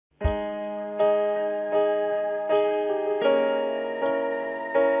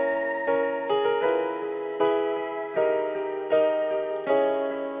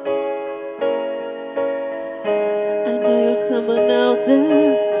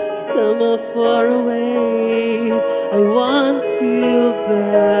not far away. I want you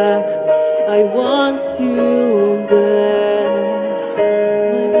back. I want you back.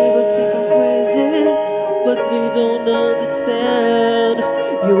 My neighbors think I'm crazy, but they don't understand.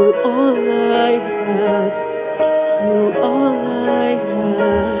 You're all I had. You're all I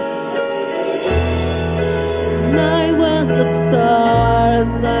had. Night when the stars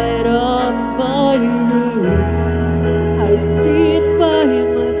light up my room, I sit by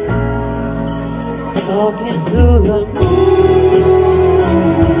myself, talking to the moon,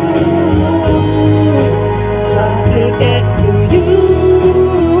 trying to get to you.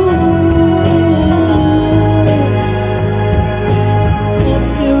 And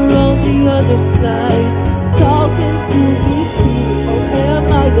you're on the other side, talking to me too. Oh, am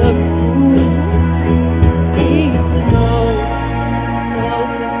I a fool? Need to know,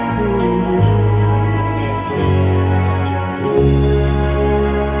 talking to you.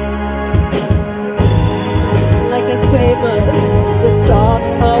 Like a famous, the talk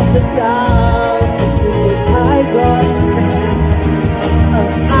of the town. I got mad,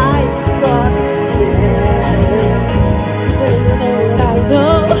 I got mad. And I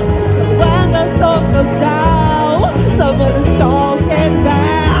know that when the sun goes down, someone is talking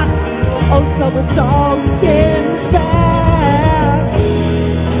back. Oh, someone's talking back.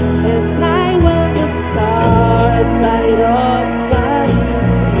 And night when the stars light up my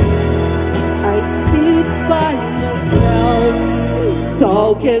room, I sit by myself,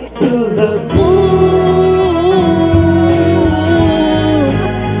 talking to the moon,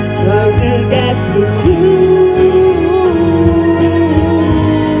 trying to get to you.